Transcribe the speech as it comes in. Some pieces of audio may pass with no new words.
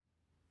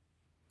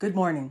Good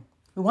morning.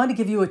 We want to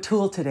give you a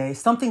tool today,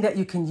 something that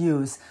you can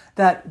use,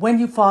 that when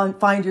you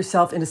find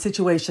yourself in a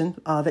situation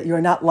that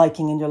you're not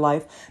liking in your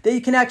life, that you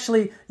can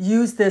actually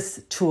use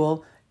this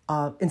tool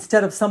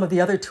instead of some of the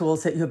other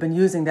tools that you have been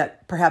using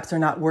that perhaps are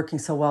not working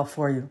so well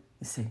for you,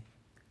 you see.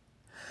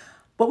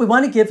 What we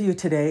want to give you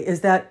today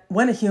is that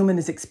when a human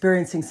is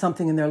experiencing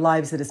something in their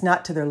lives that is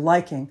not to their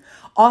liking,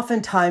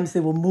 oftentimes they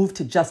will move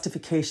to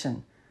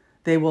justification.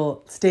 They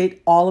will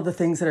state all of the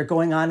things that are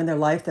going on in their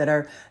life that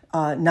are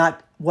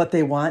not what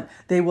they want.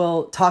 They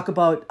will talk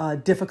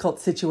about difficult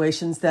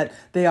situations that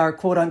they are,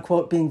 quote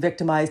unquote, being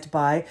victimized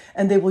by,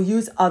 and they will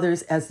use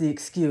others as the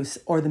excuse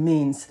or the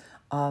means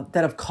that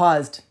have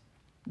caused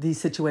these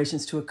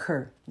situations to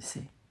occur, you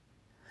see.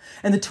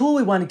 And the tool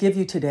we want to give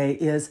you today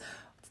is,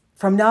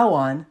 from now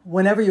on,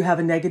 whenever you have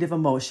a negative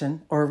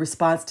emotion or a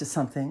response to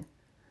something,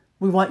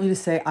 we want you to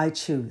say, I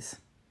choose.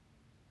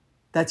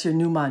 That's your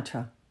new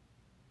mantra.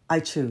 I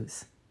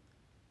choose.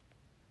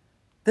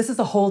 This is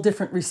a whole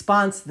different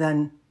response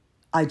than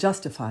I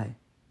justify.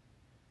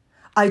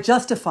 I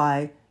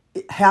justify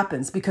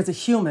happens because a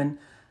human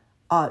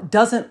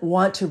doesn't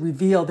want to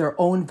reveal their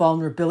own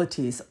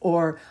vulnerabilities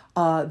or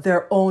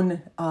their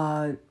own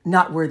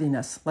not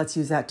worthiness. Let's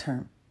use that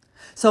term.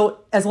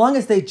 So as long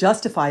as they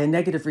justify a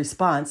negative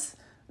response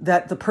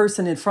that the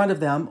person in front of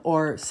them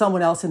or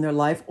someone else in their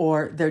life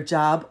or their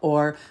job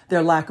or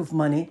their lack of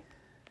money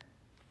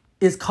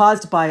is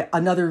caused by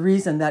another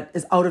reason that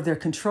is out of their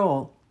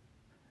control,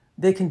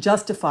 they can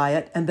justify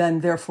it and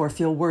then therefore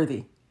feel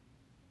worthy.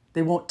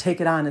 They won't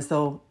take it on as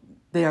though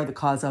they are the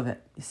cause of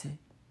it, you see.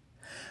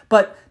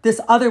 But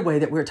this other way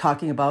that we're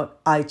talking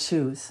about, I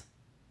choose.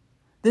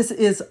 This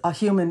is a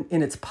human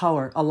in its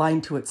power,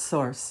 aligned to its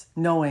source,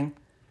 knowing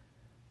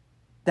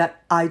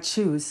that I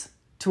choose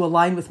to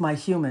align with my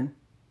human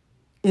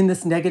in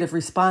this negative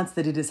response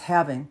that it is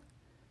having.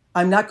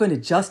 I'm not going to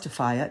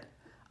justify it.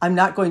 I'm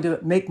not going to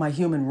make my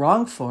human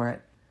wrong for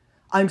it.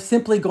 I'm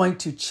simply going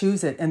to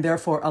choose it and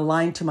therefore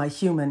align to my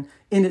human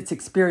in its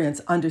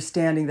experience,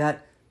 understanding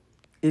that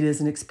it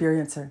is an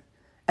experiencer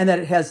and that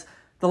it has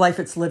the life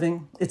it's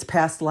living, its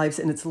past lives,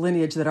 and its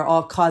lineage that are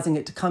all causing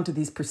it to come to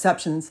these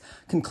perceptions,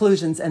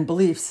 conclusions, and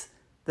beliefs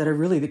that are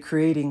really the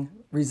creating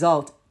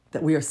result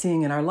that we are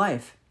seeing in our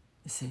life,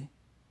 you see.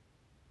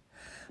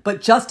 But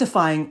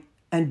justifying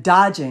and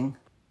dodging,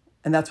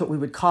 and that's what we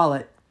would call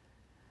it,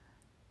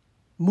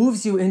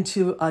 moves you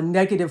into a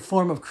negative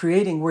form of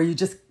creating where you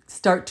just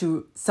start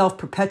to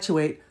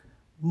self-perpetuate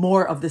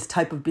more of this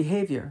type of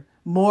behavior,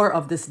 more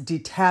of this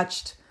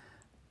detached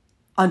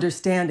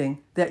understanding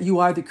that you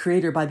are the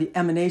creator by the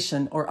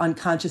emanation or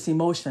unconscious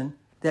emotion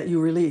that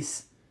you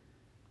release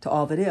to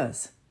all that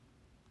is.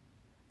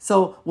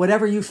 So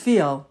whatever you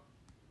feel,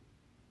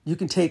 you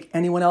can take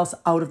anyone else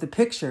out of the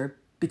picture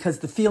because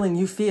the feeling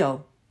you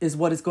feel is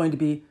what is going to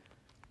be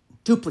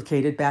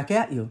duplicated back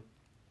at you.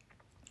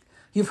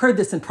 You've heard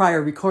this in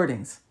prior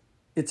recordings.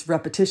 It's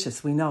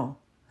repetitious, we know.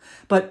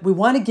 But we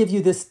want to give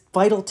you this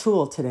vital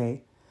tool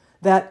today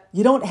that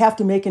you don't have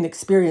to make an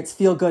experience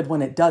feel good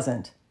when it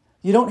doesn't.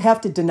 You don't have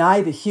to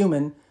deny the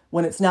human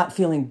when it's not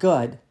feeling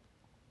good.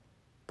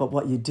 But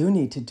what you do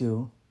need to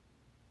do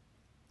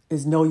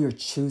is know you're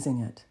choosing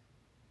it.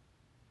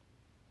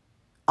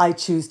 I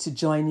choose to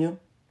join you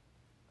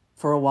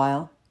for a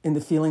while in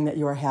the feeling that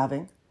you are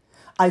having.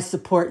 I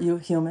support you,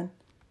 human,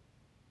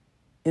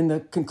 in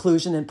the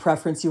conclusion and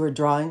preference you are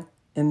drawing,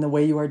 in the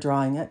way you are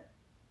drawing it.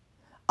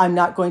 I'm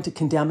not going to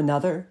condemn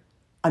another.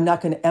 I'm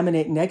not going to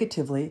emanate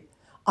negatively.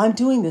 I'm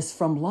doing this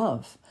from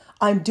love.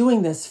 I'm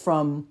doing this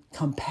from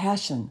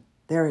compassion.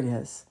 There it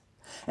is.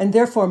 And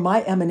therefore,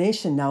 my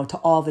emanation now to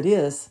all that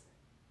is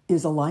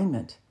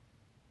alignment.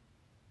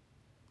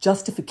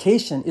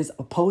 Justification is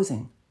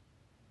opposing,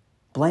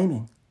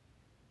 blaming,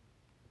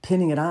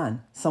 pinning it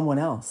on someone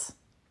else.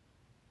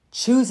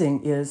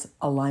 Choosing is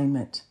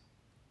alignment,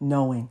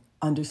 knowing,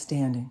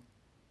 understanding,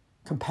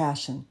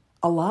 compassion,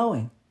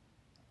 allowing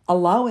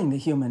the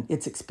human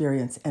its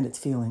experience and its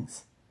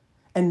feelings,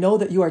 and know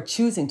that you are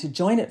choosing to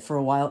join it for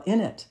a while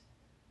in it.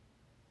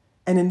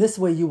 And in this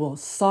way, you will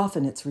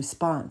soften its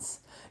response.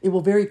 It will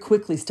very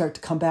quickly start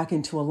to come back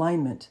into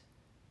alignment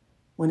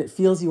when it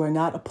feels you are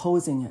not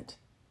opposing it.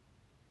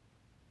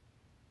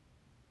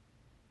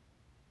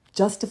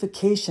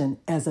 Justification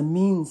as a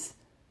means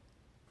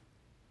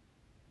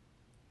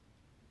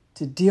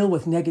to deal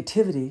with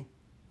negativity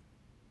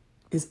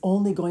is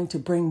only going to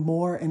bring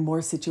more and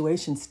more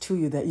situations to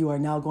you that you are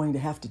now going to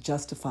have to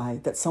justify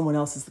that someone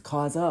else is the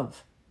cause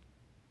of.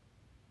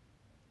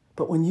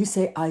 But when you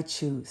say, I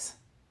choose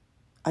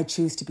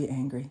to be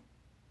angry.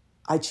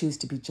 I choose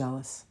to be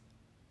jealous.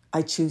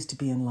 I choose to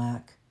be in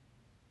lack.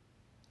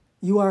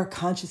 You are a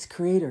conscious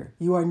creator.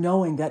 You are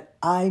knowing that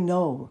I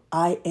know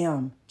I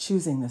am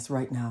choosing this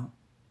right now.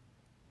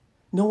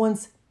 No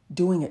one's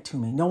doing it to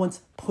me. No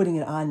one's putting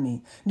it on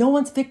me. No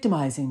one's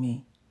victimizing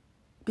me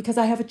because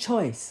I have a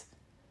choice.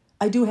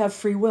 I do have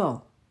free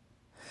will.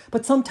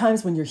 But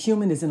sometimes when your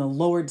human is in a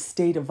lowered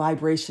state of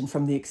vibration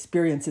from the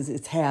experiences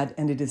it's had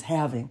and it is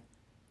having,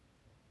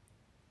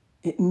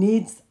 it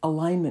needs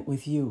alignment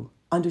with you.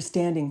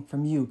 understanding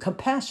from you,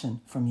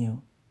 compassion from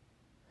you.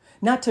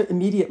 Not to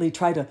immediately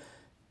try to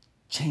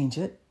change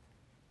it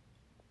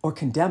or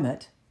condemn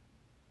it,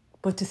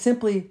 but to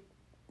simply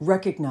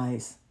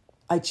recognize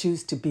I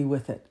choose to be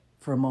with it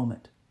for a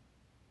moment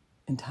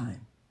in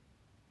time.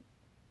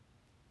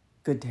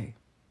 Good day.